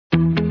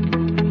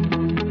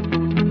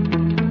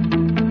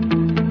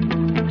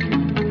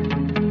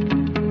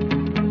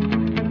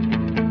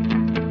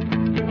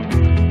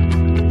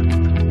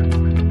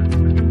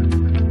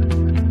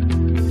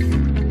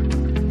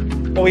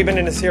We've been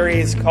in a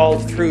series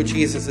called Through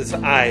Jesus'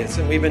 Eyes,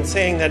 and we've been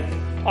saying that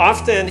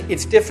often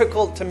it's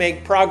difficult to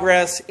make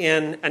progress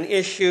in an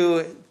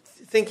issue,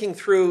 thinking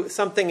through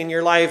something in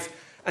your life,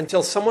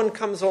 until someone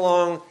comes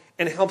along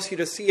and helps you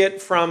to see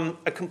it from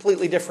a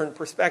completely different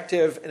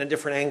perspective and a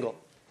different angle.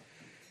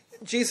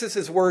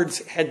 Jesus'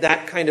 words had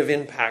that kind of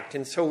impact,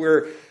 and so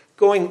we're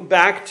going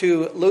back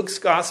to Luke's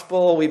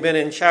Gospel. We've been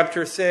in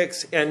chapter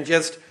 6 and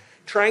just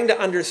trying to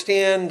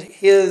understand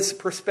his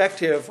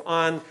perspective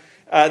on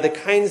the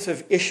kinds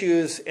of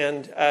issues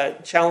and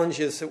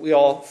challenges that we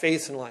all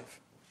face in life.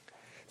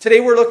 Today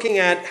we're looking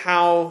at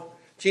how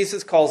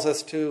Jesus calls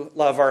us to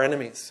love our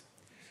enemies.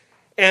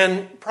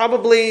 And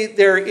probably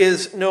there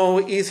is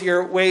no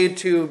easier way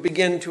to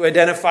begin to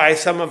identify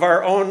some of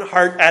our own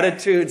heart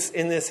attitudes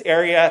in this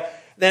area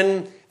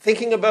than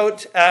thinking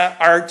about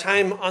our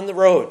time on the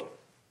road.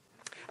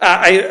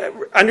 I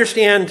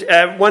understand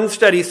one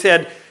study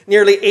said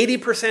nearly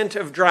 80%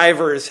 of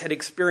drivers had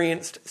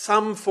experienced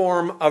some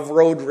form of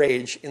road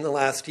rage in the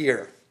last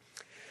year.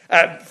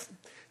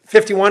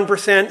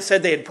 51%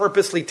 said they had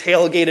purposely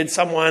tailgated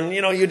someone.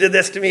 You know, you did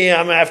this to me,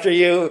 I'm after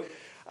you.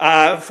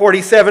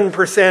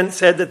 47%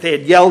 said that they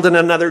had yelled at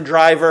another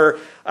driver.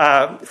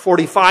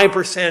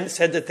 45%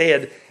 said that they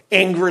had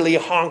angrily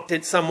honked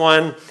at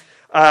someone.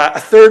 A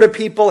third of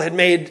people had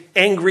made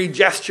angry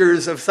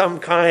gestures of some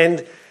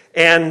kind.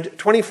 And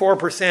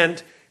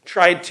 24%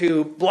 tried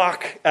to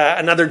block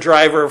another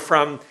driver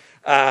from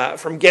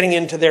getting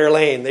into their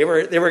lane. They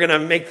were going to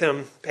make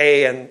them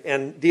pay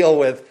and deal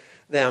with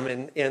them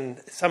in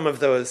some of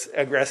those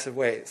aggressive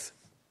ways.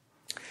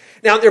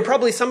 Now, there are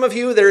probably some of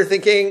you that are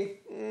thinking,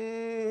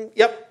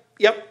 yeah,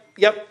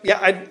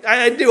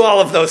 I do all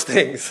of those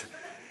things.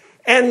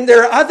 And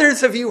there are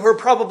others of you who are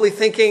probably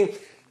thinking,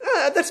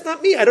 that's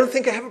not me. I don't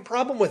think I have a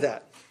problem with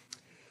that.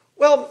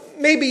 Well,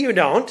 maybe you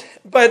don't,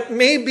 but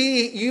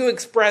maybe you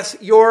express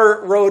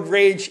your road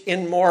rage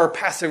in more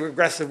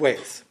passive-aggressive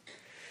ways.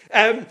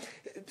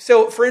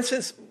 So, for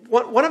instance,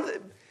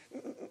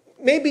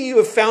 maybe you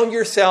have found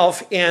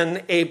yourself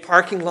in a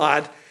parking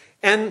lot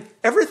and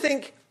ever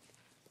think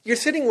you're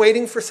sitting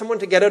waiting for someone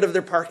to get out of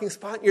their parking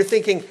spot, and you're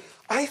thinking,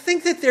 I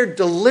think that they're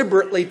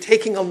deliberately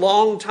taking a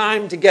long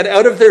time to get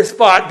out of their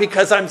spot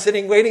because I'm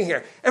sitting waiting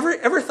here.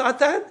 Ever thought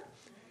that?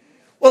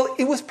 Well,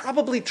 it was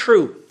probably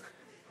true.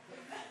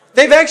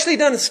 They've actually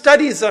done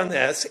studies on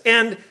this,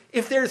 and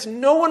if there's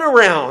no one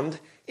around,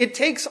 it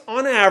takes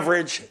on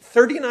average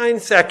 32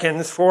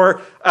 seconds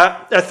for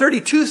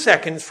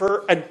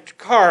a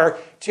car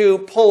to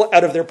pull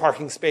out of their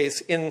parking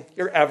space in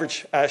your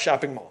average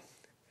shopping mall.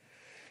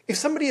 If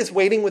somebody is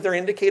waiting with their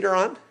indicator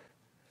on, it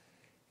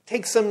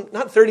takes them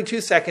not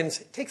 32 seconds,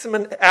 it takes them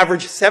an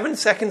average 7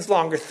 seconds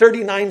longer,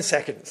 39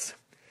 seconds.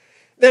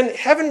 Then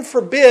heaven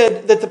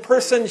forbid that the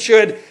person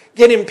should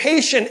get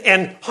impatient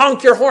and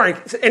honk your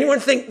horn. Does anyone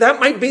think that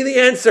might be the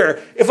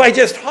answer? If I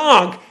just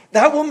honk,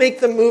 that will make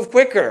them move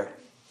quicker.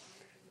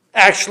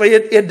 Actually,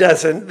 it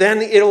doesn't.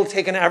 Then it'll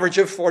take an average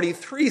of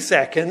 43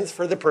 seconds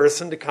for the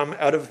person to come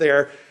out of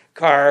their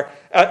car,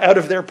 out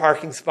of their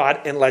parking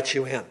spot and let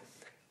you in.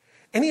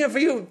 Any of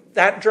you,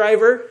 that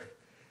driver?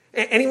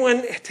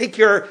 Anyone take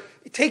your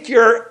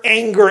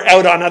anger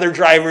out on other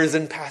drivers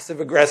in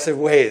passive-aggressive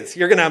ways?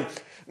 You're going to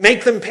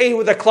make them pay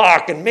with a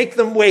clock and make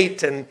them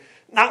wait and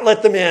not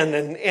let them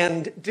in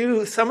and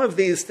do some of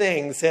these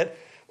things that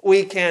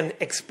we can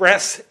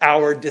express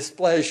our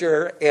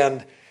displeasure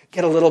and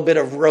get a little bit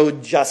of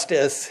road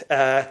justice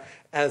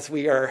as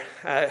we are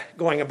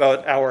going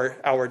about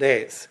our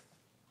days.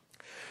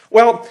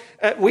 Well,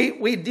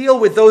 we deal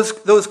with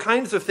those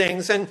kinds of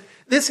things, and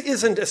this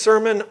isn't a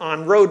sermon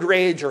on road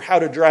rage or how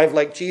to drive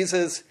like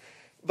Jesus,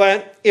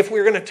 but if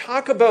we're going to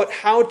talk about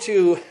how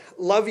to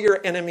love your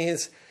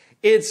enemies,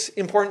 it's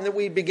important that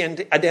we begin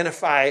to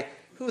identify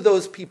who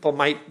those people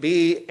might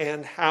be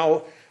and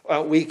how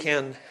we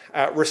can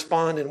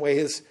respond in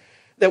ways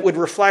that would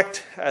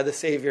reflect the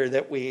Savior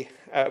that we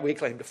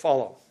claim to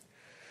follow.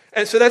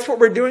 And so that's what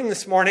we're doing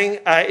this morning.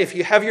 If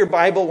you have your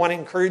Bible, I want to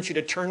encourage you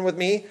to turn with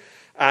me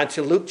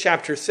to Luke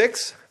chapter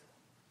 6.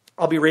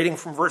 I'll be reading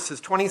from verses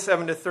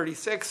 27 to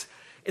 36.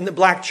 In the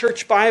Black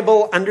Church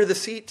Bible, under the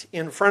seat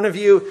in front of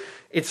you,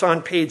 it's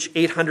on page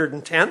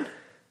 810.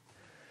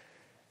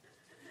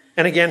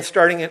 And again,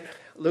 starting at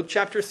Luke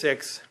chapter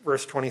 6,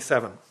 verse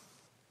 27.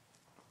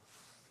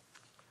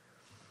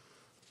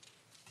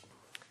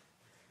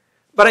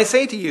 But I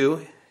say to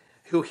you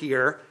who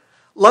hear,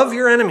 love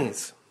your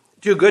enemies,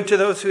 do good to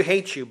those who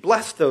hate you,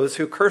 bless those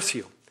who curse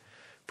you,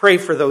 pray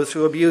for those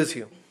who abuse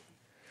you.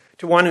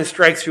 To one who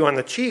strikes you on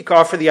the cheek,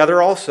 offer the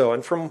other also,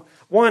 and from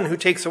one who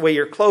takes away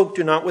your cloak,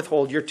 do not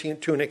withhold your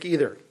tunic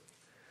either.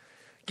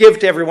 Give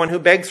to everyone who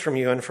begs from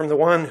you, and from the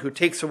one who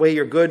takes away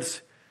your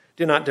goods,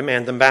 do not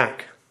demand them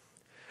back.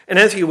 And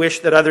as you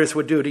wish that others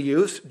would do to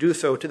you, do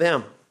so to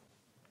them.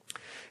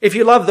 If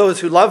you love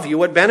those who love you,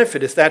 what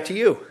benefit is that to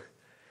you?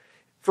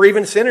 For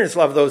even sinners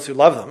love those who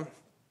love them.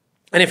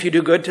 And if you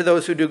do good to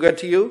those who do good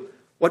to you,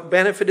 what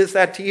benefit is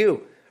that to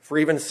you? For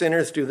even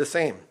sinners do the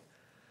same.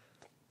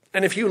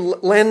 And if you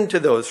lend to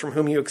those from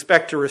whom you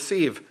expect to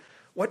receive,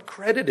 What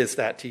credit is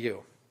that to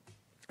you?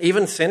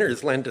 Even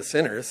sinners lend to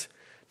sinners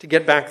to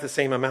get back the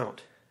same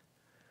amount.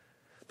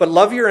 But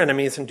love your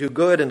enemies and do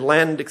good and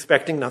lend,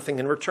 expecting nothing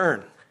in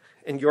return,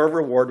 and your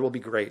reward will be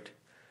great,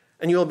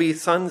 and you will be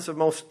sons of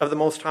the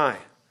Most High.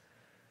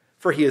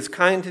 For he is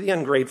kind to the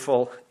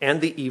ungrateful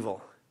and the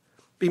evil.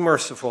 Be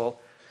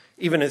merciful,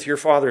 even as your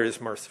Father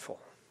is merciful.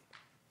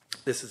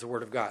 This is the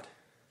word of God.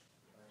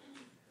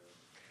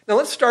 Now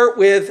let's start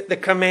with the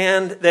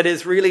command that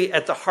is really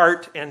at the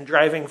heart and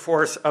driving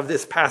force of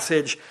this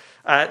passage.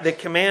 The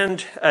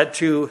command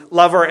to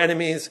love our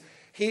enemies.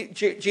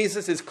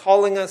 Jesus is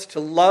calling us to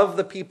love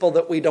the people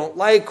that we don't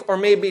like, or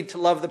maybe to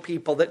love the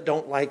people that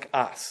don't like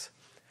us.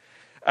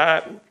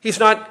 He's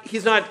not.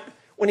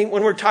 When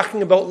we're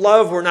talking about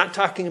love, we're not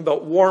talking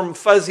about warm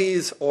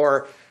fuzzies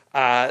or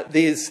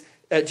these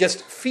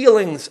just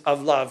feelings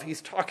of love.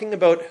 He's talking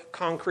about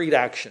concrete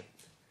action.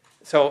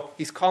 So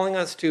he's calling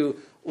us to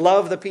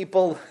love the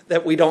people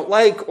that we don't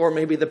like, or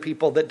maybe the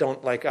people that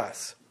don't like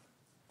us.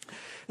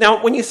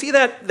 Now, when you see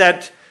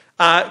that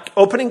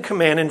opening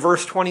command in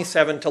verse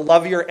 27 to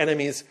love your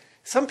enemies,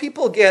 some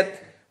people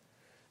get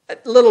a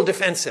little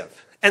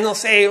defensive. And they'll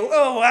say,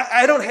 oh,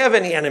 I don't have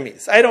any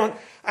enemies.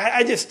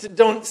 I just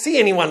don't see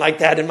anyone like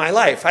that in my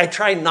life. I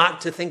try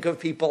not to think of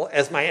people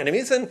as my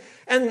enemies.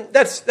 And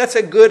that's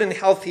a good and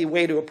healthy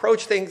way to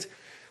approach things.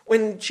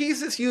 When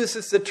Jesus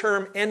uses the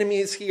term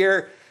enemies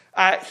here,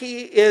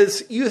 he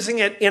is using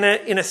it in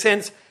a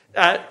sense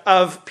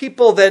of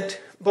people that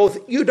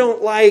both you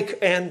don't like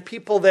and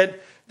people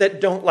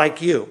that don't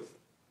like you.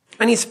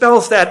 And he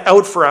spells that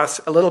out for us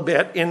a little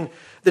bit in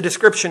the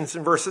descriptions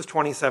in verses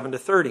 27 to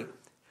 30.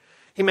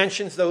 He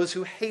mentions those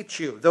who hate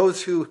you,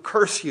 those who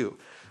curse you,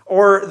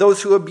 or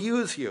those who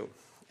abuse you.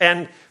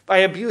 And by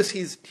abuse,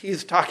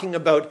 he's talking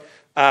about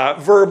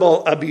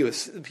verbal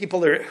abuse,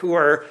 people who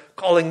are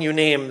calling you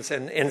names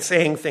and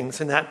saying things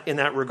in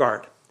that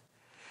regard.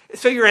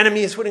 So your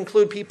enemies would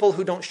include people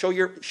who don't share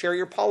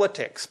your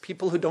politics,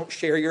 people who don't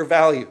share your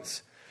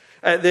values.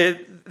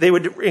 They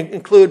would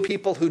include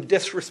people who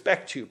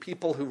disrespect you,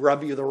 people who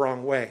rub you the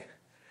wrong way.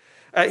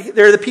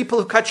 They're the people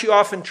who cut you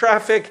off in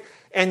traffic,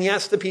 and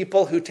yes, the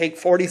people who take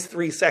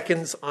 43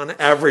 seconds on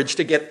average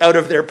to get out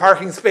of their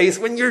parking space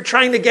when you're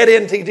trying to get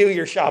in to do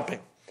your shopping.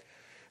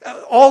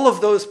 All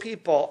of those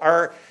people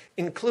are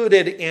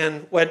included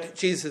in what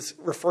Jesus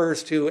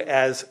refers to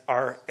as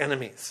our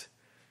enemies.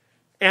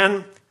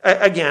 And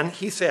again,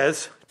 he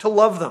says to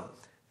love them.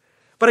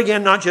 But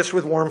again, not just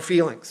with warm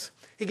feelings.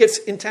 He gets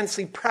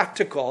intensely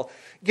practical,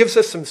 gives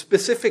us some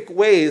specific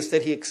ways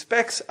that he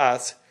expects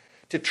us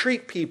to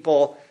treat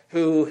people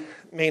who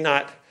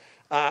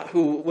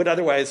who would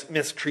otherwise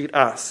mistreat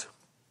us.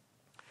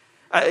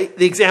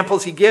 The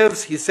examples he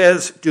gives, he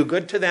says, do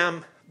good to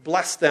them,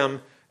 bless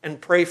them,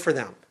 and pray for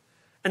them.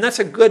 And that's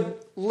a good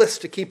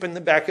list to keep in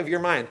the back of your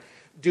mind.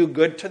 Do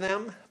good to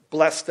them,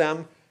 bless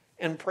them,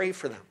 and pray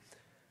for them.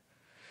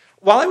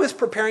 While I was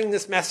preparing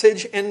this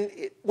message, and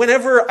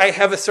whenever I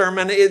have a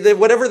sermon,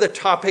 whatever the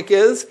topic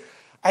is,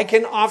 I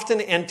can often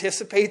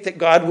anticipate that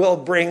God will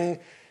bring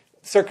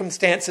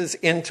circumstances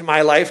into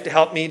my life to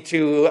help me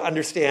to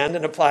understand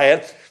and apply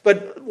it.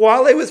 But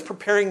while I was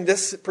preparing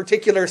this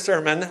particular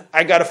sermon,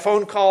 I got a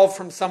phone call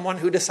from someone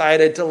who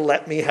decided to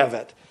let me have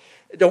it.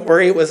 Don't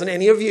worry, it wasn't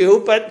any of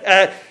you,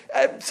 but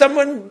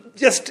someone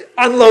just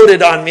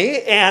unloaded on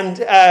me.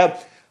 And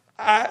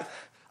I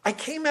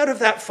came out of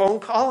that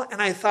phone call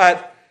and I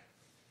thought,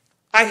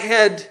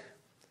 I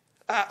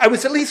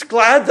was at least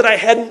glad that I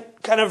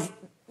hadn't kind of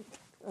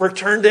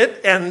returned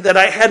it and that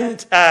I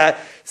hadn't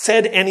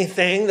said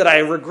anything that I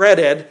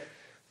regretted.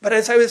 But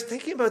as I was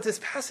thinking about this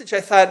passage,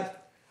 I thought,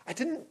 I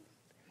didn't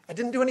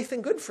do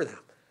anything good for them.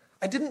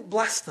 I didn't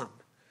bless them.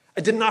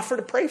 I didn't offer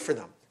to pray for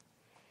them.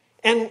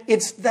 And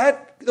it's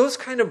those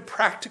kind of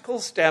practical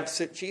steps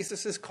that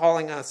Jesus is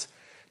calling us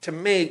to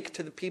make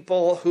to the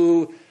people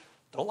who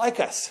don't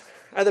like us,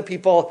 the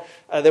people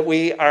that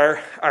we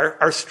are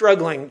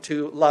struggling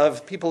to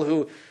love, people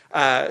who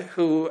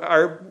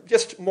are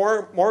just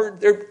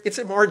it's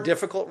a more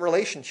difficult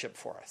relationship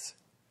for us.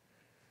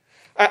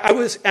 I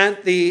was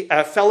at the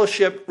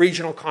Fellowship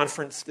Regional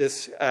Conference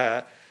this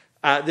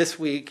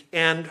week,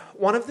 and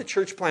one of the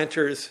church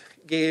planters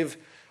gave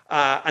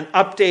an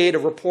update, a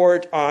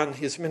report on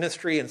his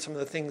ministry and some of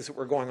the things that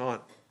were going on.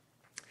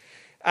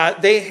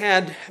 They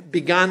had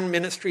begun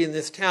ministry in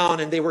this town,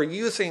 and they were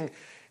using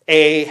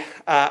a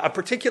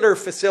particular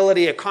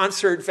facility, a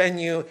concert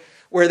venue,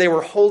 where they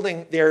were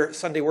holding their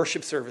Sunday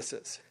worship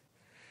services.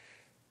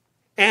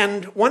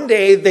 And one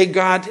day they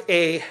got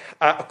a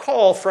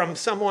call from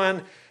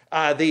someone,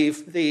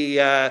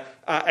 the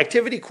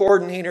activity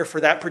coordinator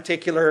for that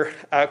particular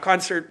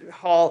concert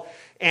hall,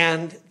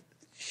 and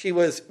she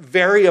was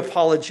very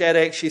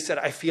apologetic. She said,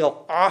 I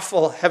feel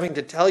awful having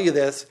to tell you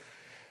this,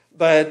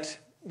 but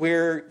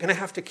we're going to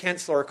have to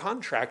cancel our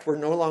contract. We're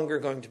no longer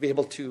going to be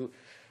able to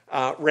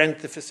rent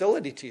the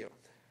facility to you.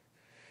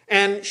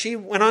 And she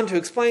went on to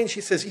explain,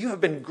 she says, you have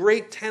been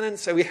great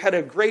tenants, so we had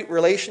a great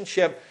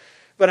relationship,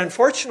 but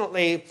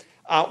unfortunately,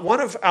 one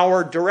of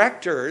our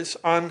directors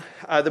on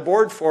the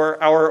board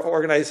for our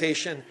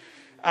organization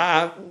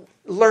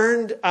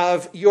learned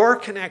of your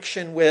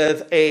connection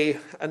with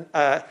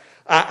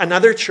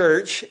another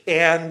church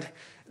and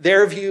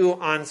their view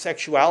on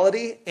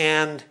sexuality,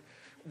 and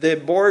the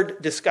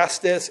board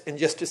discussed this and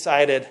just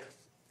decided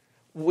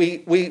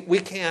we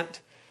can't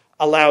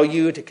allow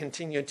you to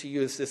continue to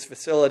use this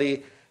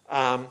facility.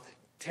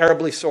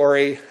 Terribly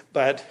sorry,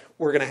 but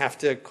we're going to have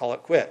to call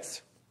it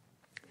quits.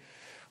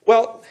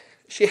 Well,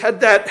 she had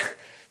that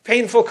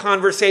painful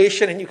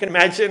conversation, and you can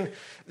imagine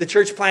the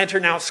church planter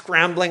now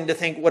scrambling to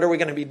think, what are we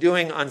going to be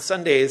doing on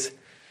Sundays?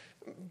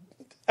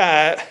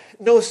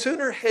 No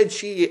sooner had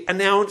she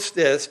announced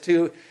this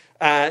to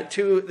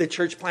the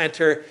church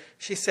planter,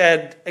 she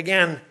said,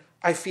 again,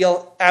 I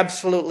feel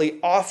absolutely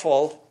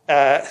awful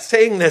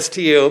saying this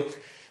to you,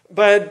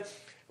 but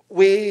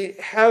we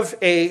have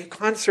a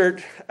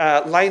concert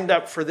lined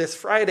up for this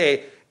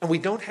Friday, and we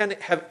don't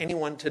have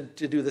anyone to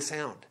do the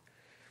sound.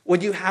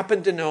 Would you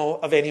happen to know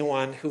of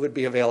anyone who would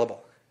be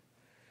available?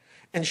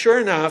 And sure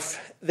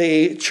enough,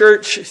 the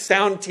church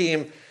sound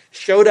team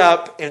showed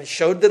up and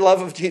showed the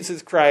love of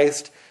Jesus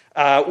Christ,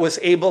 was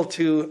able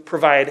to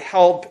provide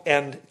help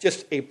and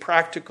just a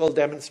practical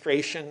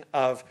demonstration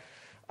of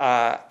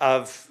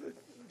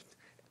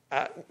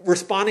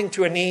responding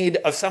to a need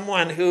of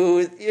someone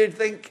who you'd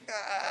think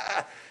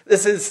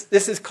this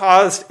has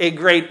caused a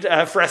great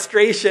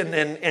frustration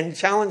and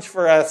challenge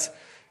for us.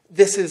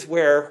 This is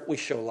where we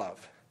show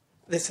love.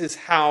 This is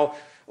how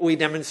we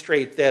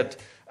demonstrate that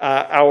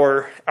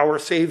our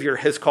Savior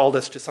has called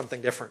us to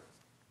something different.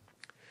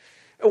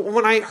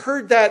 When I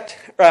heard that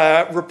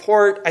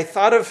report, I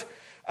thought of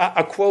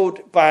a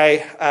quote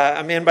by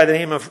a man by the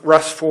name of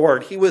Russ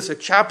Ford. He was a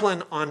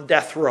chaplain on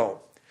death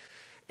row.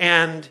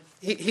 And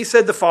he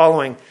said the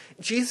following: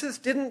 Jesus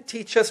didn't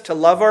teach us to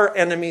love our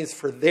enemies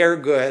for their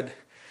good.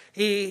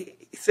 He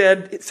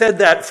said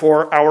that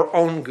for our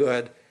own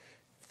good,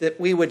 that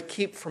we would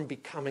keep from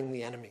becoming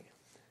the enemy.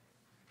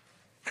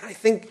 And I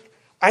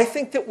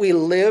think that we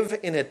live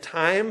in a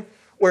time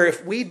where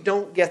if we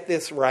don't get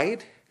this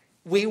right,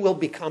 we will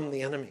become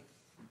the enemy.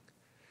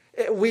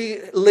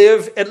 We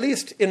live, at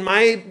least in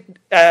my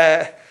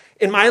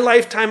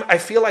lifetime, I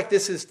feel like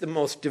this is the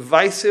most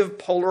divisive,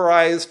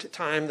 polarized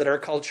time that our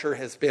culture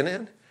has been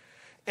in.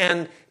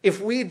 And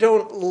if we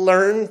don't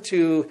learn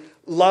to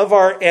love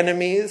our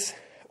enemies,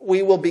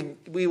 we will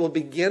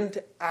begin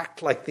to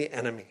act like the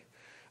enemy.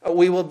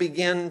 We will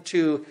begin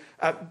to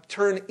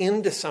turn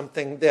into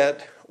something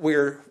that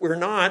we're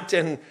not,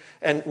 and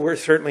we're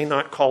certainly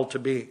not called to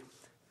be.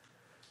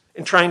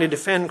 In trying to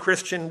defend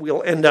Christian,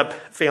 we'll end up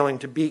failing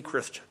to be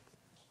Christian.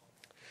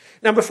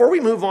 Now, before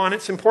we move on,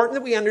 it's important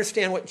that we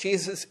understand what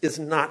Jesus is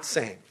not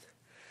saying.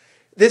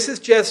 This is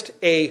just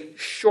a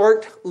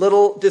short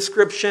little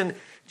description.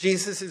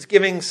 Jesus is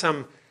giving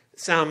some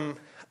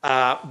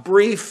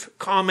brief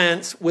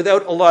comments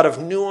without a lot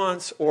of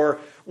nuance or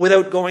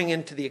without going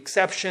into the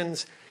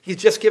exceptions. He's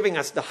just giving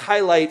us the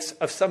highlights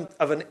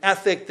of an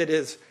ethic that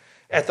is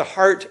at the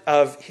heart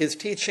of his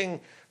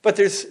teaching. But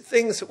there's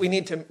things that we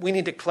need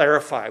to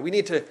clarify. We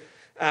need to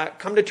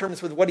come to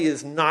terms with what he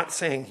is not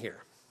saying here.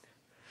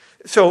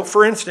 So,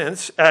 for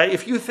instance,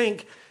 if you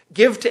think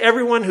give to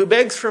everyone who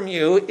begs from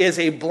you is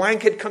a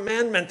blanket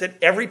commandment that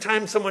every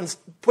time someone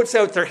puts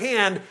out their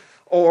hand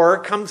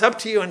or comes up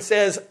to you and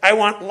says, I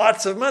want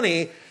lots of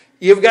money,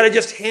 you've got to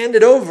just hand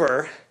it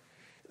over,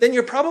 then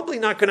you're probably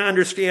not going to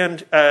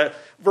understand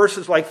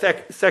verses like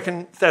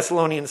 2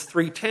 Thessalonians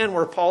 3:10,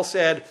 where Paul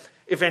said,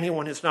 if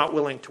anyone is not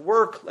willing to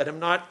work, let him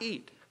not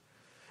eat.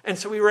 And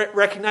so we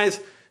recognize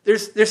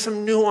there's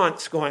some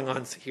nuance going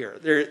on here.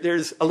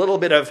 There's a little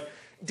bit of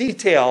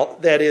detail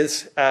that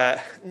is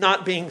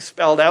not being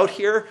spelled out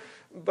here,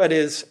 but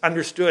is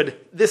understood.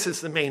 This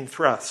is the main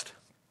thrust.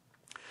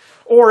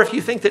 Or if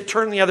you think that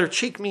turn the other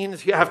cheek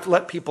means you have to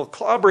let people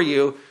clobber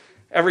you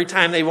every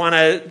time they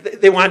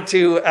want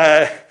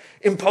to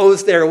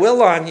impose their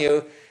will on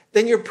you,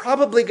 then you're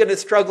probably going to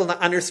struggle to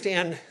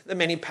understand the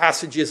many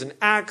passages in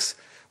Acts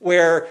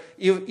where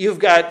you've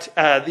got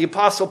the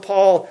Apostle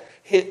Paul.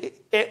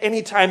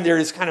 Anytime there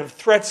is kind of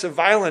threats of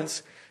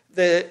violence,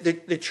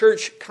 the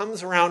church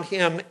comes around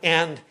him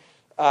and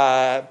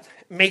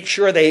make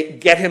sure they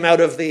get him out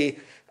of the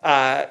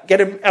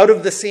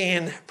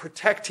scene,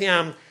 protect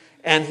him,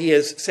 and he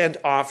is sent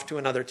off to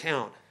another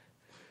town.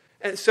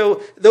 And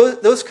so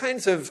those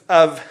kinds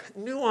of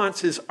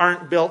nuances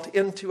aren't built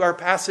into our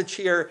passage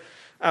here,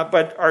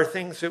 but are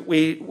things that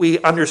we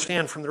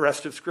understand from the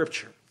rest of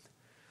Scripture.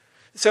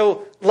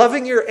 So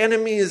loving your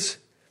enemies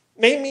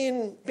may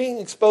mean being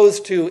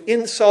exposed to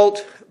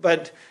insult,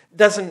 but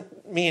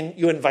doesn't mean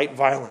you invite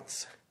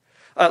violence.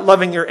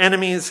 Loving your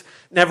enemies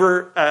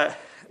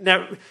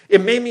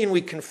it may mean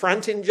we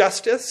confront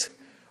injustice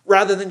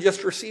rather than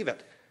just receive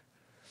it.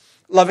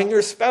 Loving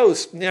your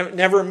spouse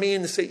never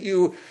means that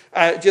you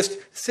just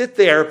sit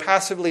there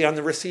passively on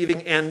the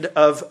receiving end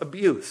of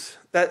abuse.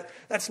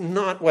 That's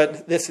not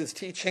what this is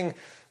teaching,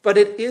 but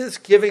it is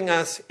giving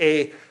us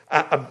a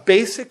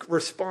basic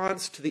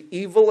response to the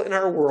evil in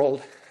our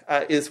world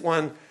is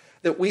one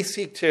that we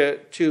seek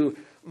to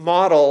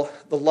model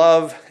the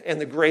love and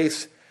the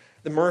grace,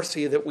 the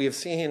mercy that we have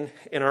seen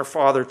in our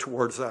Father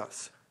towards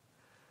us.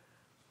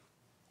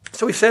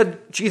 So we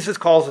said Jesus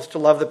calls us to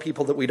love the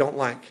people that we don't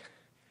like.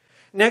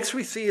 Next,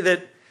 we see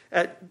that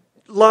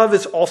love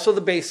is also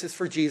the basis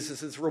for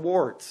Jesus'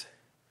 rewards.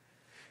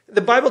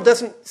 The Bible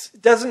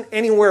doesn't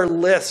anywhere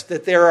list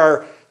that there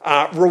are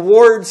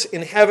rewards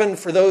in heaven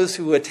for those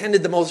who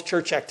attended the most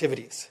church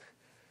activities.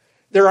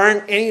 There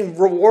aren't any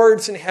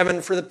rewards in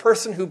heaven for the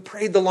person who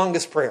prayed the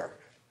longest prayer.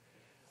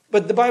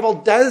 But the Bible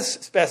does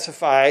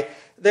specify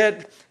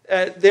that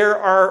there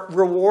are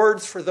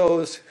rewards for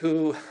those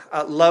who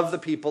love the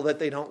people that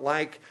they don't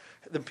like,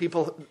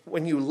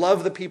 when you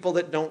love the people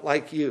that don't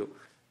like you.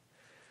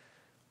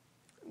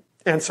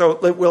 And so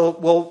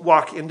we'll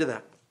walk into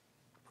that.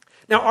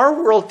 Now, our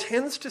world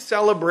tends to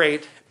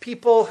celebrate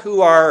people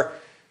who are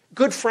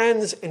good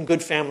friends and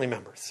good family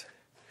members.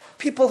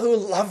 People who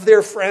love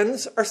their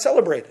friends are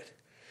celebrated.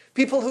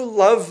 People who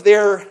love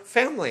their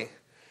family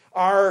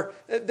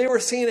they were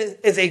seen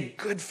as a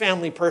good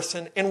family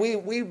person, and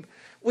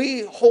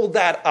we hold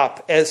that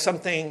up as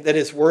something that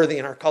is worthy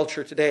in our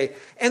culture today.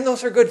 And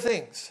those are good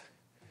things,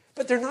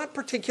 but they're not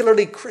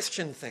particularly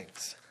Christian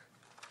things.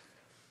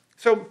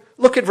 So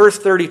look at verse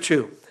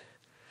 32.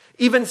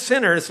 Even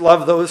sinners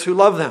love those who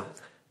love them.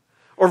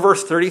 Or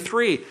verse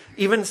 33,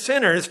 even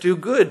sinners do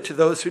good to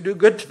those who do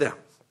good to them.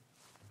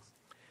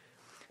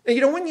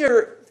 Now, when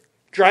you're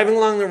driving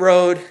along the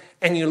road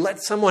and you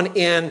let someone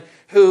in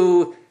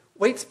who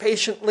waits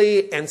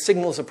patiently and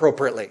signals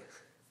appropriately,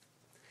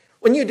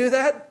 when you do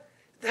that,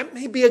 that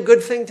may be a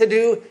good thing to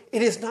do.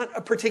 It is not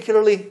a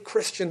particularly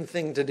Christian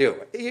thing to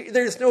do.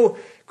 There's no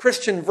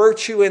Christian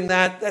virtue in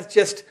that. That's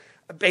just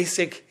a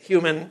basic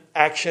human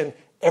action.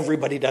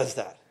 Everybody does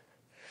that.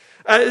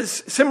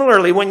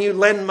 Similarly, when you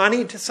lend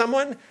money to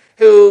someone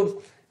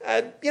who,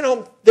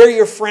 they're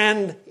your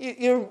friend,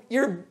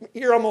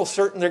 you're almost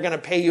certain they're going to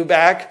pay you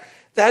back.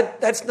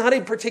 That's not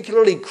a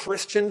particularly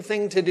Christian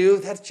thing to do.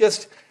 That's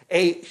just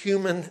a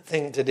human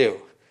thing to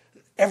do.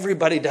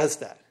 Everybody does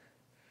that.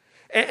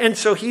 And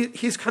so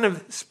he's kind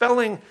of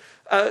spelling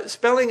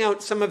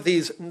out some of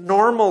these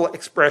normal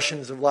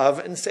expressions of love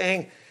and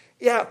saying,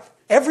 yeah,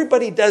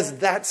 everybody does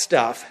that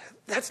stuff.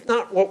 That's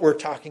not what we're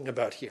talking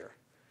about here.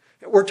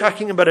 We're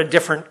talking about a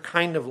different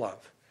kind of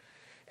love.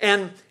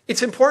 And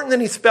it's important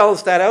that he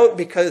spells that out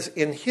because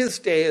in his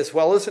day, as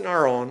well as in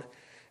our own,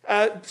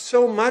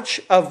 so much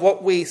of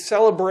what we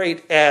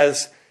celebrate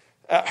as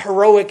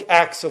heroic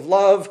acts of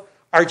love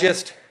are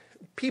just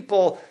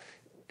people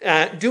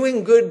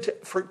doing good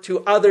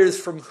to others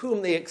from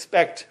whom they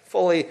expect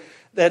fully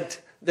that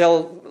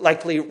they'll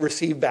likely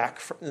receive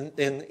back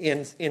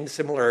in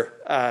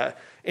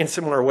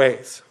similar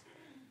ways.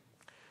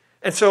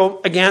 And so,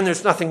 again,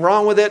 there's nothing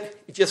wrong with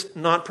it. It's just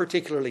not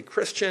particularly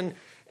Christian.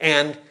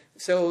 And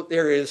so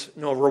there is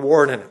no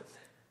reward in it.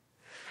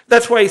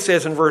 That's why he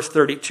says in verse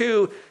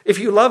 32, if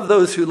you love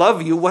those who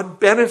love you,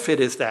 what benefit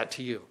is that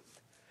to you?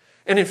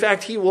 And in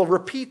fact, he will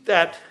repeat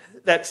that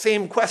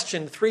same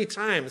question 3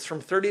 times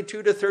from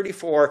 32 to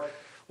 34.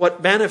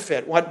 What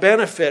benefit? What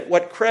benefit?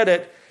 What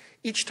credit?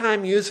 Each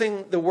time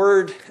using the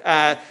word,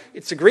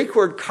 it's a Greek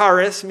word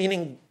charis,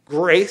 meaning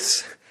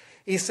grace.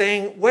 He's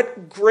saying,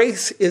 what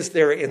grace is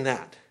there in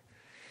that?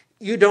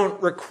 You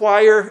don't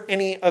require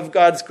any of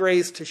God's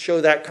grace to show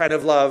that kind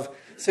of love,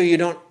 so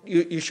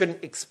you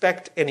shouldn't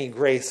expect any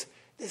grace.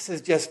 This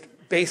is just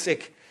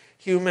basic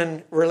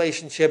human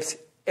relationships.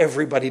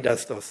 Everybody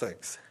does those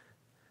things.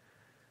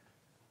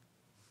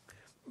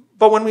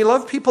 But when we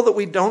love people that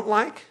we don't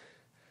like,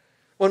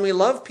 when we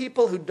love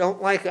people who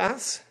don't like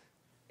us,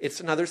 it's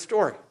another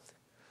story.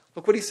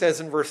 Look what he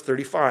says in verse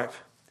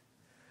 35.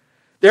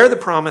 There the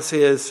promise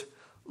is,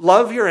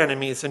 love your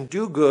enemies and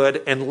do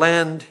good and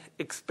lend,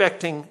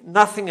 expecting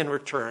nothing in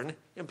return.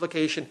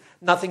 Implication,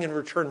 nothing in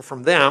return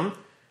from them.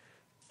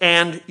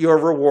 And your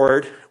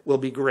reward will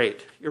be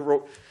great.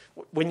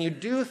 When you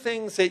do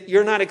things that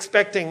you're not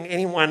expecting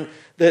anyone,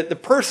 the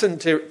person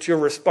to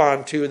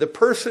respond to, the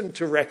person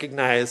to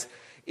recognize,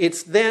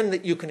 it's then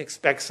that you can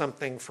expect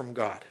something from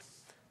God.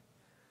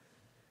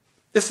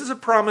 This is a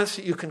promise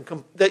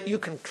that you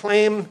can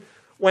claim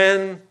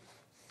when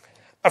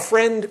a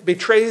friend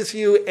betrays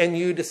you and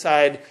you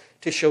decide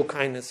to show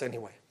kindness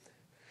anyway.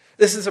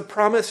 This is a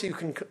promise you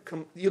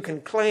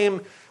can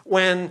claim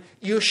when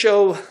you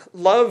show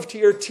love to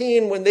your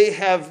teen when they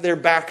have their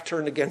back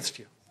turned against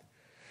you.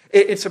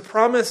 It's a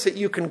promise that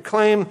you can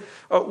claim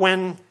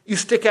when you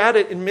stick at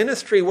it in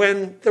ministry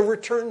when the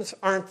returns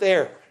aren't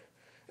there.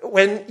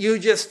 When you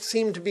just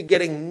seem to be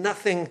getting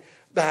nothing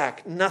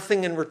back,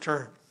 nothing in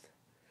return.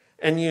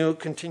 And you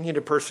continue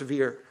to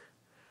persevere.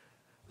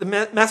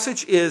 The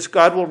message is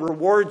God will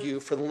reward you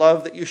for the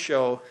love that you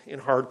show in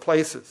hard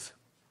places.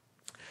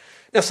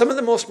 Now, some of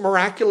the most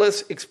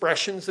miraculous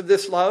expressions of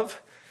this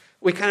love,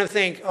 we kind of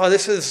think, oh,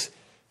 this is,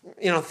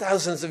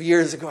 thousands of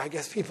years ago, I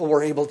guess people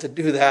were able to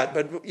do that,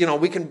 but,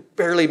 we can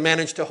barely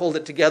manage to hold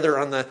it together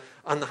on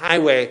the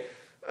highway.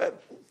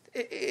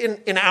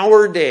 In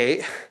our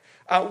day,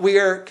 we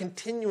are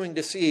continuing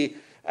to see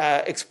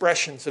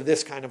expressions of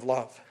this kind of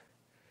love.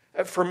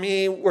 For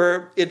me,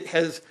 where it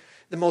has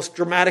the most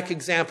dramatic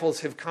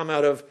examples have come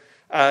out of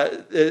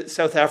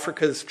South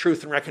Africa's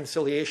Truth and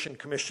Reconciliation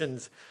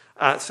Commission's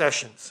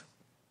sessions.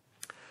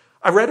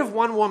 I read of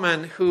one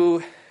woman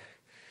who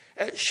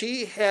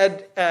she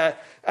had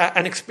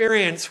an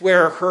experience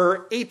where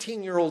her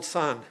 18-year-old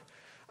son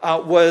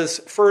was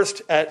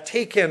first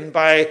taken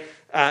by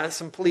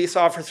some police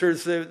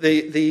officers.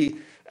 The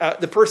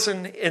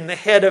person in the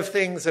head of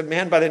things, a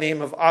man by the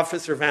name of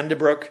Officer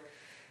Vanderbroek,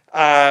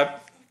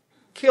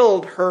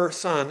 killed her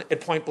son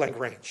at point-blank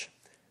range.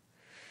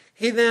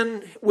 He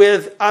then,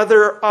 with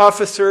other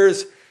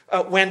officers,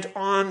 went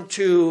on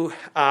to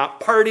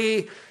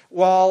party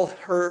while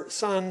her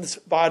son's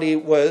body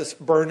was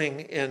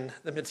burning in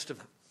the midst of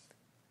them.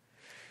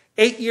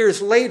 8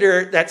 years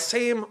later, that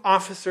same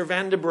Officer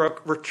Vanderbroek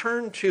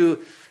returned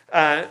to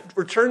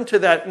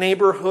that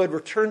neighborhood,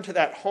 returned to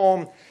that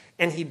home,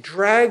 and he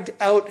dragged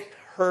out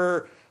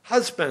her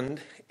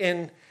husband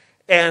and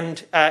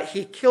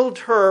he killed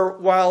her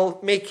while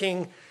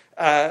making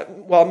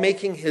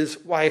his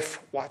wife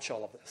watch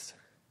all of this.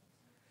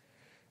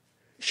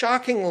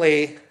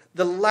 Shockingly,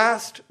 the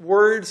last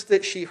words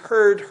that she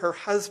heard her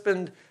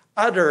husband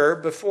utter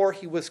before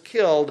he was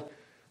killed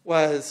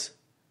was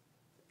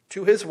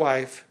to his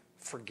wife,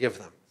 "Forgive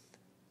them."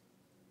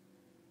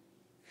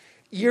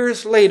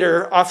 Years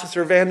later,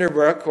 Officer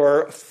Vanderbroek,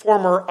 or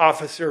former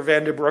Officer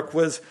Vanderbroek,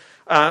 was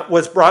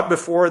brought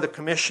before the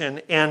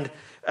commission, and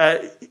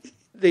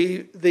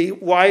the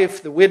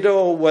wife, the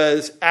widow,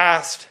 was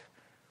asked,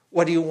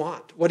 "What do you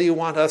want? What do you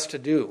want us to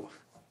do?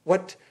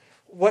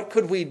 What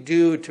could we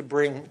do to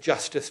bring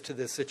justice to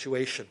this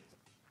situation?"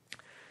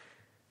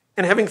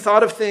 And having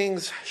thought of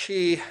things,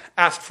 she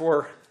asked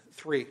for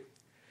three.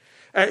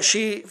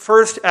 She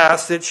first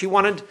asked that she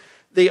wanted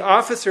the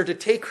officer to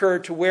take her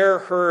to where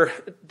her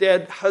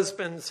dead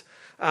husband's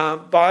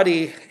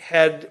body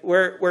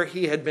where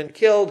he had been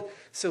killed,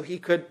 so she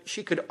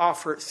could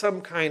offer some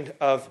kind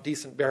of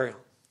decent burial.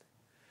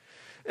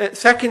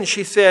 Second,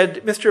 she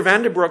said, "Mr.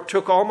 Vanderbroek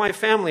took all my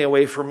family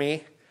away from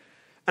me,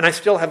 and I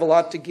still have a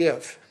lot to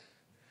give.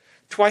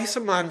 Twice a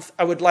month,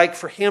 I would like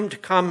for him to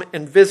come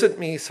and visit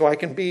me so I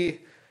can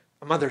be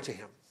a mother to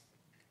him."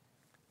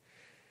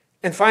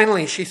 And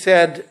finally, she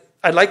said,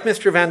 "I'd like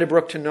Mr.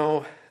 Vanderbroek to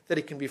know that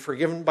he can be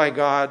forgiven by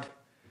God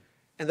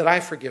and that I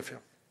forgive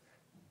him.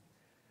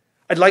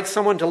 I'd like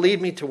someone to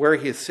lead me to where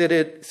he is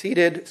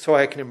seated so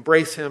I can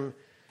embrace him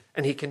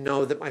and he can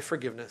know that my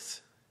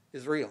forgiveness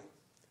is real."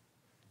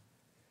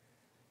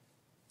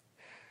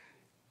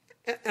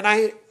 And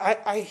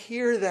I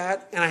hear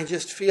that and I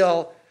just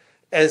feel,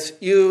 as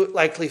you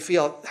likely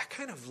feel, that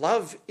kind of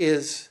love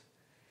it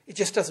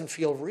just doesn't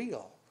feel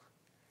real.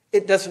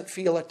 It doesn't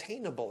feel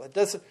attainable. It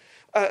doesn't,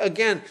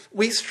 again,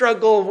 we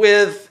struggle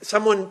with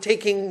someone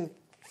taking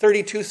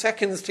 32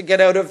 seconds to get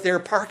out of their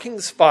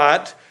parking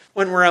spot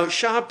when we're out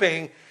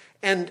shopping.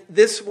 And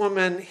this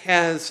woman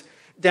has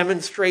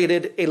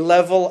demonstrated a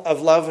level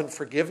of love and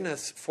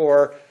forgiveness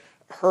for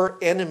her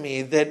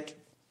enemy that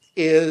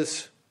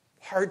is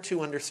hard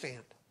to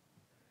understand.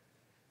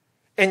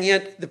 And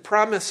yet the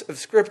promise of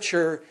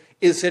Scripture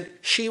is that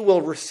she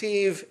will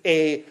receive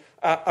a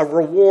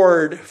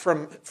reward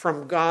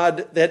from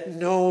God that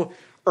no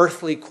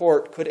earthly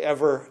court could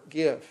ever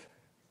give.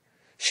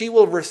 She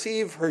will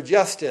receive her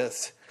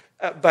justice,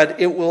 but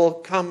it will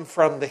come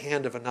from the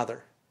hand of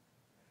another.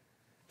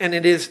 And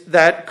it is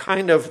that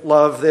kind of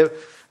love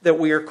that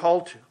we are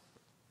called to.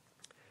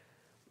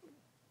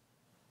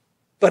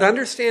 But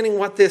understanding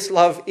what this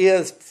love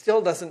is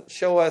still doesn't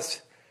show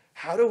us,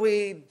 how do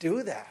we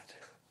do that?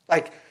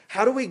 Like,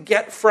 how do we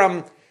get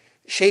from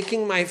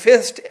shaking my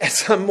fist at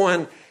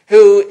someone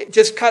who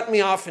just cut me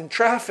off in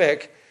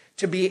traffic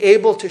to be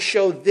able to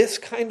show this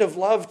kind of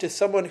love to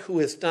someone who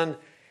has done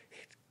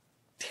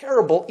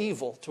terrible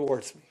evil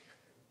towards me?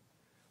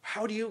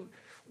 How do you,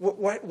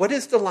 what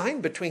is the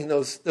line between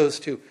those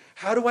two?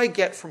 How do I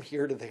get from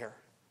here to there?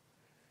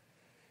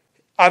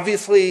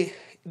 Obviously,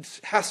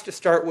 it has to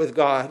start with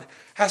God,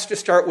 has to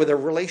start with a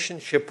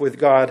relationship with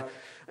God.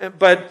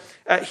 But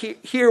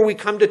here we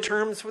come to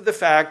terms with the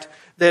fact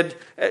that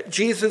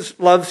Jesus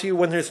loves you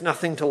when there's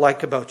nothing to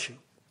like about you.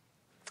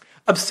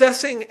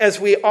 Obsessing, as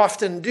we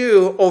often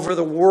do, over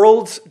the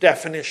world's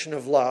definition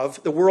of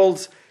love, the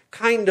world's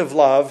kind of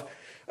love,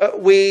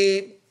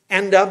 we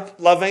end up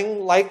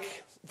loving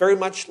very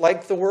much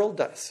like the world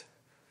does.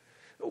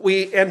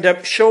 We end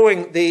up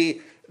showing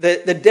the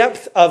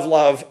depth of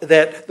love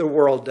that the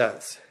world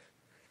does.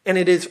 And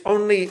it is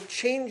only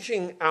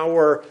changing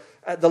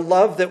the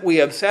love that we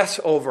obsess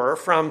over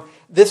from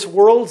this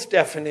world's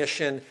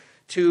definition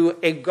to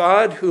a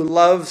God who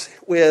loves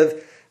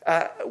with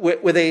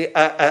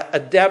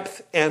a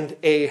depth and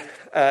a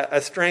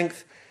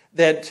strength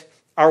that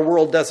our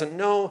world doesn't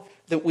know,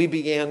 that we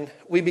begin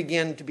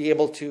to be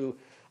able to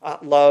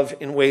love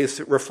in ways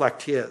that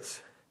reflect His.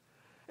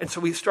 And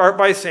so we start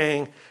by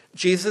saying,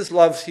 Jesus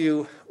loves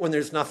you when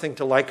there's nothing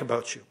to like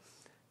about you.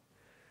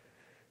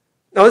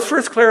 Now let's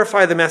first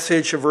clarify the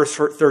message of verse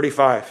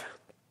 35.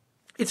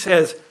 It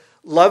says,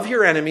 Love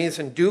your enemies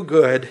and do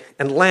good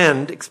and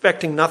lend,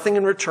 expecting nothing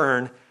in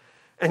return,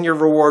 and your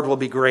reward will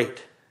be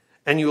great,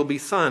 and you will be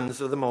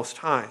sons of the Most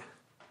High.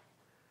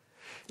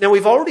 Now,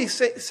 we've already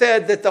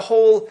said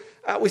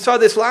that we saw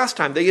this last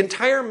time, the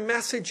entire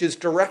message is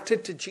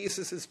directed to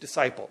Jesus'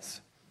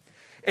 disciples.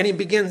 And he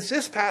begins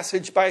this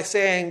passage by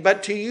saying,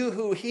 but to you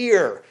who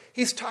hear.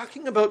 He's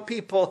talking about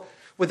people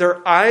with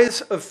their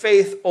eyes of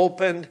faith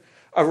opened,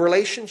 a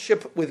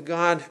relationship with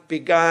God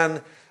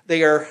begun.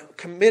 They are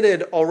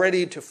committed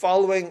already to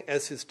following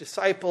as his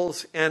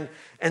disciples, and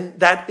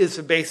that is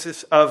the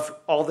basis of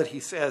all that he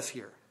says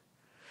here.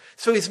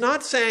 So he's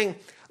not saying,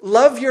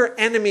 love your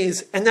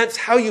enemies, and that's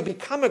how you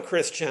become a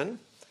Christian.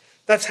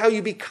 That's how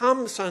you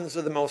become sons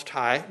of the Most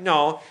High.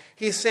 No,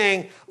 he's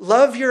saying,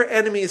 love your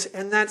enemies,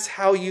 and that's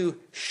how you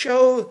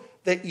show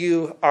that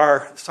you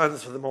are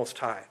sons of the Most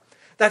High.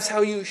 That's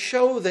how you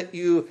show that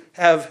you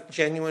have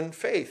genuine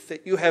faith,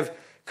 that you have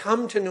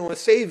come to know a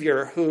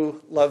Savior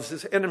who loves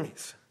his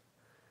enemies.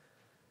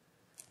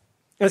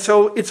 And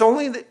so it's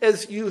only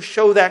as you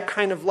show that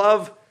kind of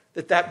love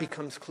that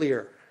becomes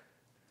clear.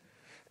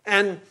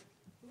 And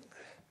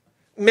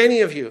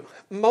many of you,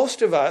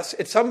 most of us,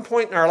 at some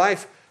point in our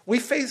life, we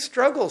face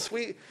struggles.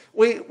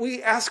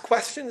 We ask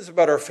questions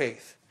about our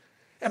faith.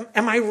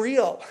 Am I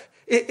real?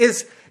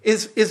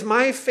 Is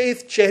my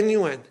faith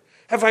genuine?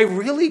 Have I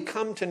really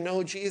come to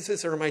know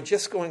Jesus, or am I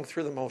just going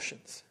through the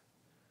motions?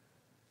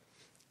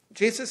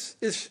 Jesus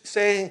is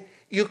saying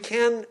you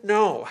can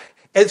know.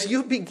 As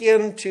you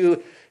begin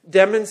to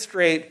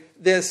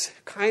demonstrate this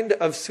kind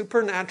of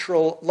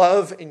supernatural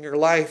love in your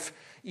life,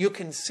 you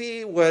can see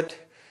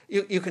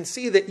you can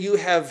see that you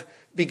have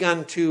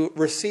begun to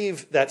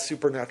receive that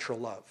supernatural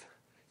love.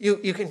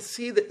 You can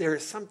see that there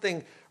is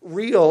something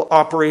real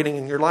operating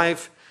in your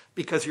life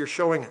because you're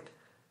showing it.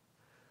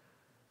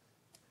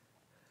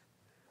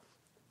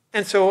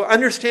 And so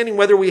understanding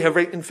whether we have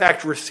in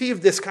fact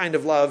received this kind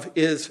of love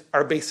is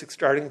our basic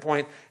starting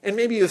point. And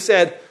maybe you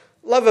said,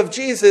 love of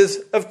Jesus,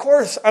 of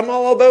course, I'm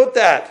all about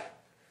that.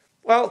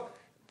 Well,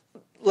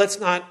 let's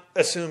not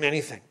assume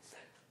anything.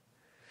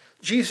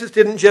 Jesus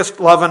didn't just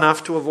love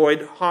enough to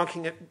avoid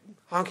honking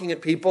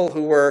at people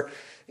who were,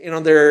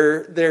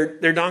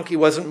 their donkey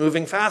wasn't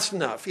moving fast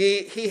enough.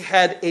 He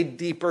had a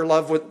deeper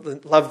love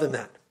than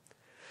that.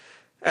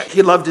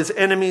 He loved his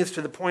enemies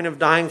to the point of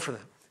dying for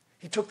them.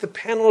 He took the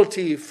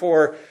penalty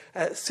for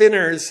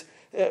sinners,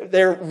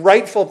 their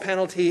rightful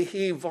penalty.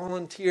 He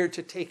volunteered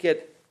to take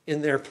it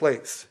in their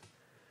place.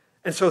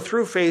 And so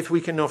through faith,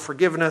 we can know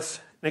forgiveness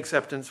and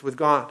acceptance with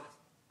God.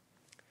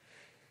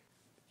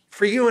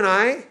 For you and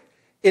I,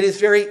 it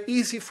is very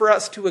easy for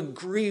us to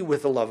agree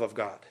with the love of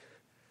God.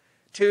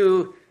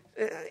 Who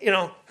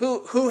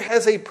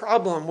has a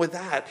problem with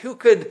that? Who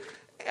could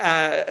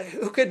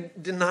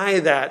deny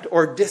that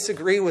or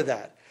disagree with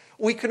that?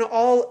 We can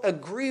all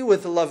agree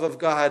with the love of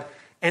God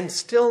and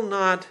still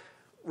not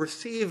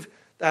receive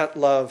that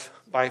love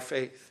by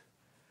faith.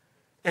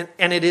 And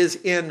it is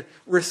in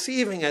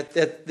receiving it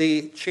that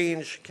the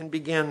change can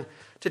begin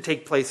to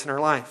take place in our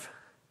life.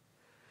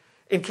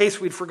 In case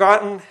we'd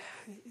forgotten,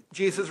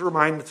 Jesus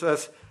reminds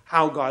us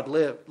how God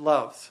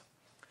loves.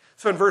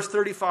 So in verse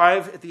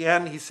 35, at the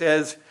end, he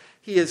says,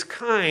 he is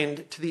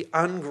kind to the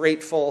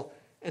ungrateful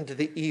and to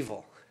the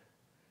evil.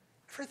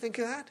 Ever think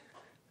of that?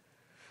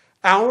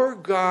 Our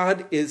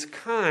God is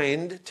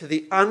kind to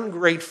the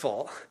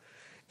ungrateful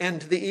and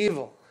to the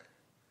evil.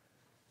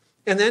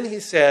 And then he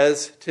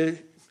says to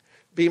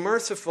be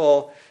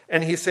merciful,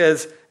 and he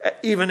says,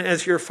 even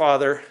as your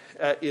Father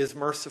is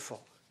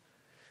merciful.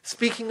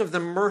 Speaking of the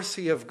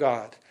mercy of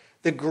God,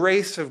 the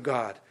grace of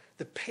God,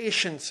 the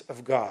patience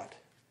of God,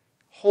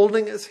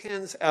 holding his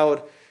hands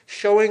out,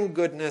 showing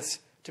goodness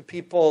to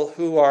people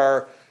who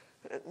are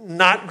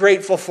not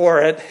grateful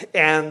for it,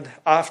 and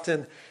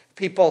often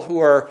people who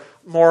are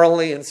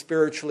morally and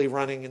spiritually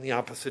running in the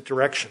opposite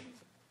direction.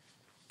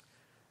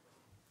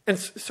 And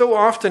so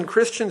often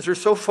Christians are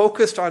so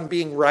focused on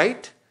being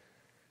right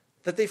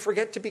that they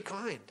forget to be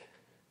kind.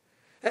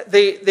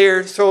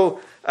 They're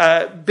so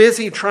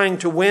busy trying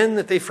to win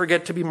that they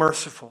forget to be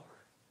merciful.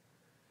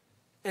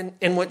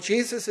 And what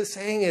Jesus is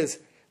saying is,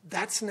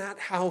 that's not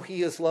how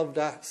he has loved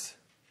us.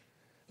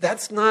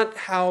 That's not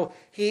how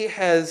he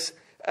has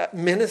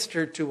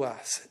ministered to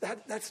us.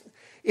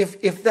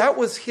 If that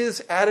was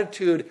his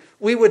attitude,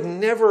 we would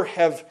never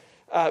have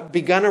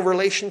begun a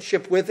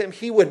relationship with him.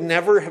 He would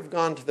never have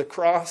gone to the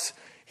cross.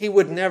 He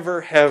would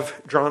never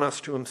have drawn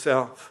us to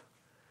himself.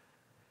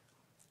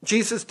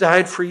 Jesus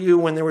died for you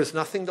when there was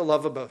nothing to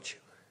love about you.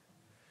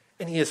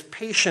 And he is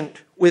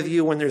patient with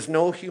you when there's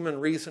no human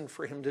reason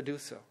for him to do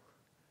so.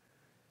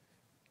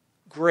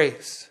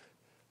 Grace,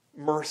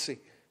 mercy,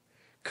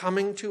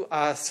 coming to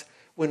us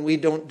when we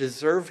don't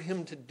deserve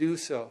him to do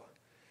so,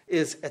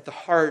 is at the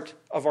heart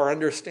of our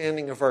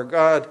understanding of our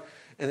God,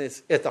 and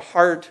it's at the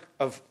heart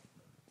of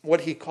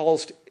what he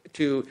calls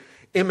to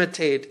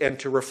imitate and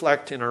to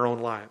reflect in our own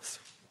lives.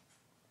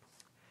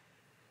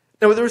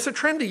 Now, there was a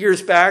trend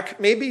years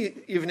back.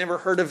 Maybe you've never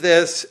heard of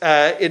this.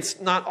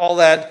 It's not all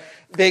that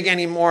big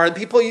anymore.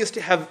 People used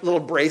to have little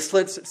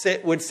bracelets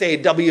that would say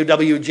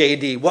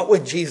WWJD. What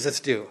would Jesus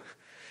do?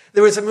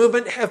 There was a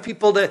movement to have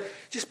people to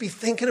just be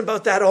thinking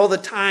about that all the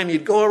time.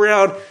 You'd go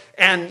around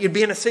and you'd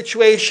be in a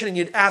situation and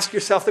you'd ask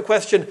yourself the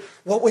question,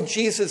 what would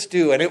Jesus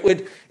do? And it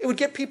would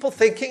get people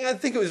thinking. I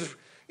think it was,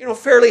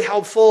 fairly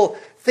helpful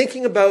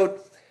thinking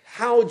about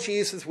how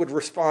Jesus would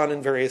respond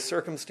in various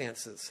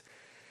circumstances.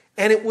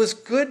 And it was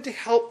good to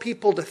help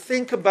people to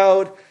think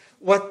about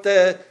what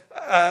the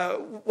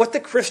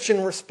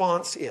Christian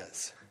response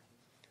is.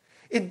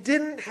 It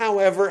didn't,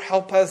 however,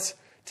 help us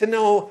to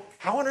know,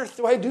 how on earth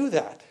do I do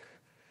that?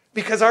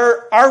 Because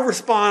our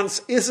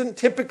response isn't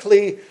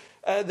typically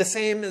the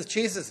same as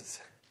Jesus's.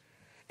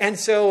 And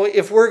so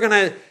if we're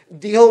going to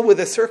deal with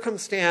a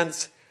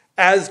circumstance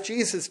as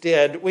Jesus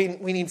did, we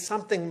need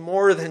something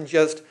more than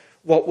just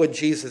what would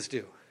Jesus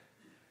do.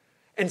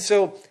 And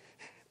so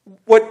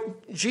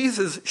what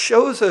Jesus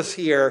shows us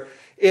here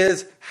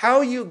is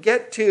how you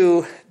get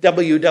to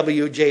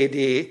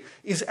WWJD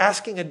is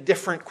asking a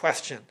different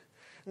question.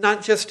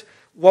 Not just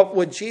what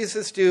would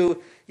Jesus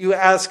do? You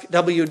ask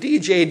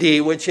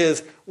WDJD, which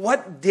is,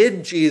 what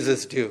did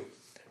Jesus do?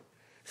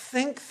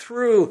 Think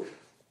through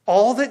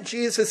all that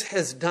Jesus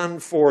has done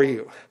for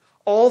you,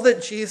 all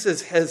that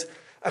Jesus has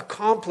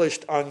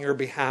accomplished on your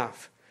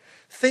behalf.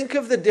 Think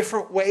of the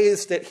different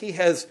ways that he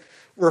has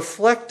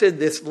reflected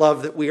this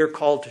love that we are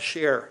called to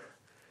share.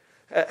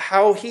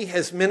 How he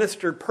has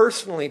ministered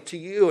personally to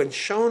you and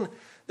shown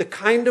the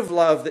kind of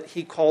love that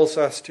he calls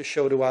us to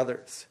show to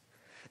others.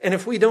 And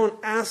if we don't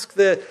ask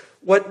the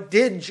what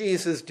did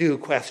Jesus do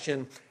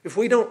question, if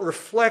we don't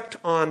reflect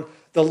on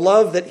the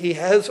love that he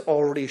has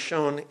already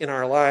shown in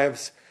our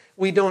lives,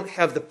 we don't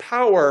have the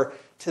power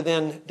to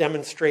then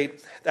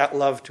demonstrate that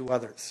love to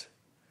others.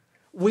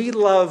 We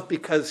love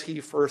because he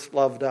first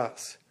loved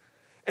us.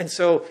 And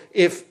so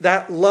if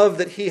that love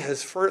that he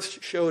has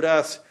first showed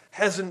us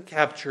hasn't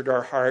captured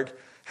our heart,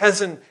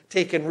 hasn't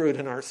taken root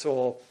in our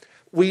soul,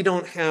 we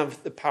don't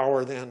have the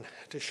power then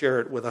to share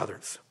it with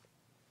others.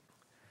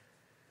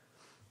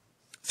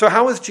 So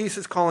how is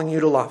Jesus calling you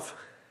to love?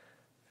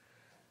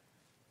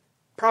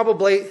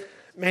 Probably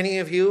many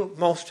of you,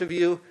 most of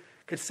you,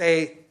 could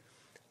say,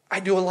 I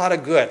do a lot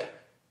of good,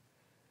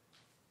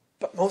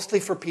 but mostly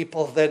for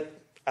people that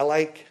I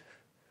like.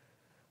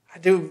 I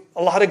do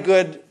a lot of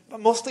good,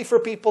 but mostly for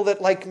people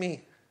that like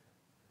me.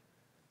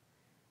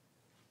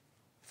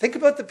 Think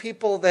about the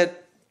people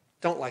that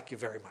don't like you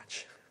very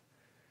much.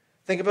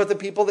 Think about the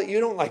people that you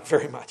don't like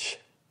very much.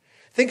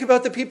 Think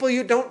about the people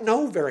you don't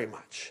know very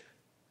much.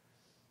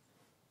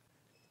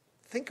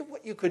 Think of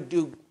what you could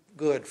do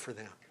good for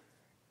them.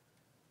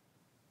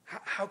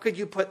 How could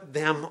you put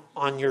them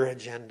on your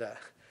agenda?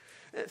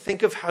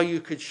 Think of how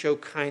you could show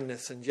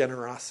kindness and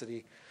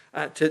generosity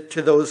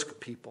to those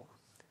people.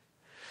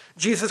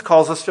 Jesus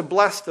calls us to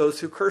bless those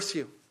who curse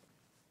you.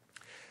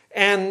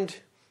 And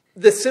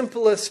the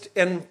simplest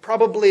and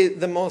probably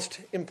the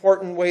most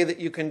important way that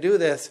you can do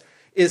this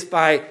is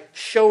by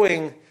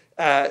showing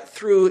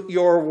through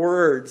your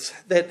words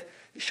that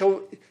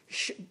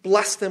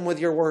bless them with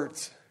your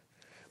words.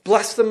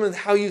 Bless them with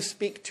how you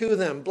speak to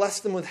them. Bless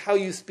them with how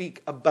you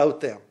speak about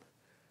them.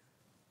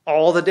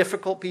 All the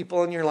difficult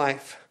people in your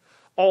life,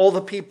 all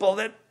the people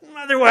that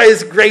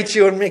otherwise grate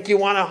you and make you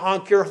want to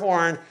honk your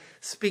horn,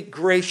 speak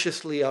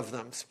graciously of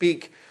them.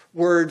 Speak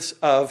words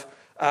of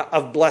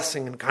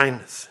blessing and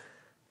kindness.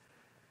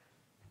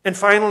 And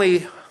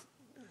finally,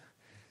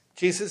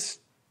 Jesus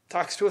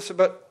talks to us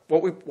about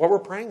what we're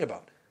praying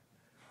about.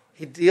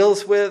 He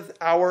deals with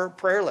our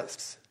prayer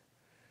lists.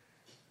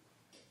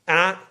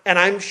 And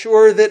I'm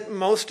sure that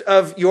most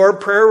of your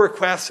prayer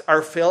requests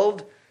are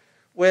filled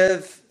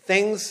with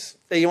things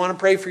that you want to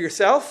pray for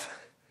yourself.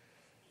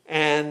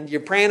 And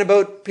you're praying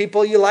about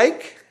people you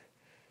like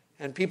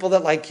and people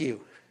that like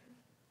you.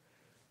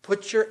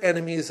 Put your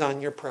enemies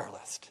on your prayer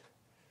list.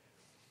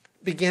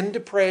 Begin to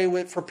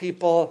pray for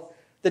people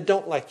that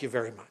don't like you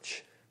very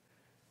much.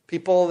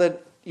 People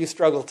that you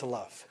struggle to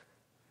love.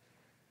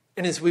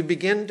 And as we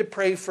begin to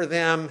pray for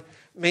them,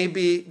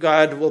 maybe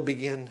God will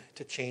begin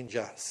to change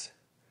us.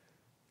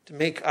 To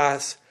make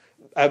us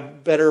a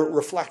better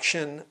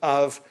reflection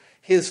of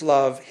his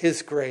love,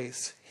 his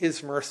grace,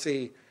 his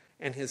mercy,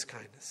 and his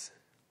kindness.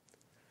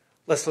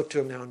 Let's look to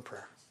him now in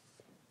prayer.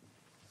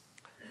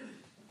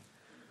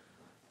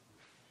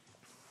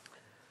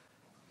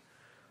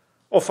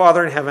 Oh,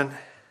 Father in heaven,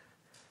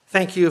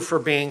 thank you for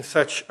being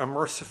such a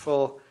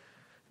merciful,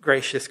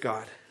 gracious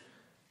God.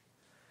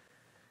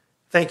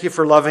 Thank you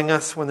for loving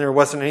us when there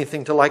wasn't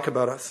anything to like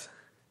about us.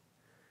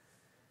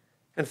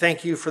 And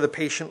thank you for the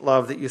patient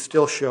love that you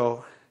still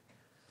show,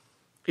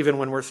 even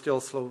when we're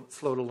still slow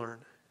to learn.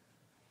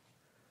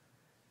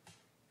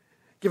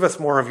 Give us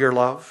more of your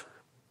love.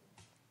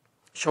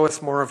 Show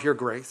us more of your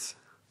grace.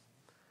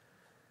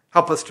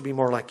 Help us to be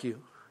more like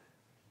you.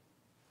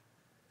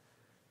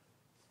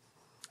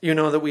 You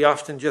know that we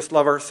often just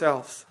love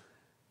ourselves.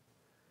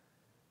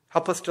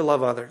 Help us to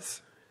love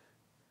others.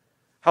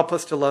 Help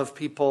us to love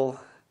people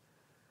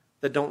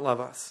that don't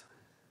love us.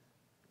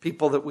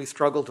 People that we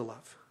struggle to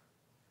love.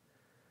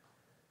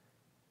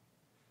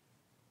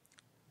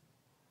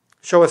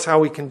 Show us how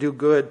we can do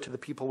good to the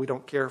people we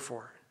don't care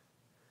for.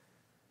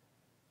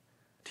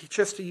 Teach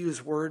us to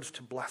use words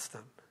to bless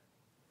them.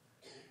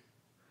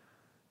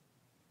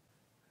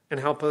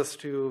 And help us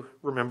to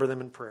remember them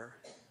in prayer,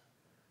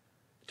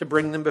 to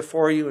bring them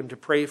before you and to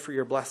pray for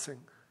your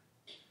blessing,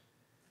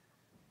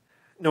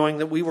 knowing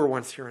that we were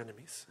once your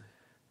enemies.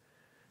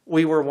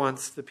 We were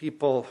once the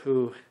people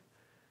who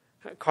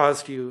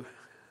caused you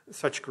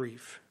such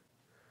grief.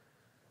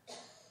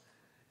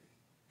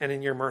 And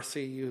in your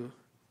mercy, you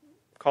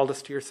called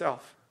us to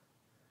yourself.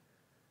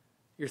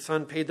 Your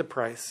Son paid the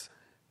price,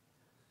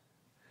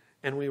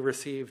 and we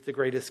received the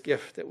greatest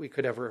gift that we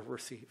could ever have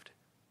received.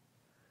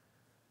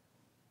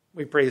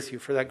 We praise you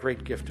for that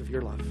great gift of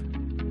your love.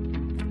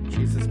 In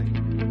Jesus'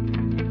 name.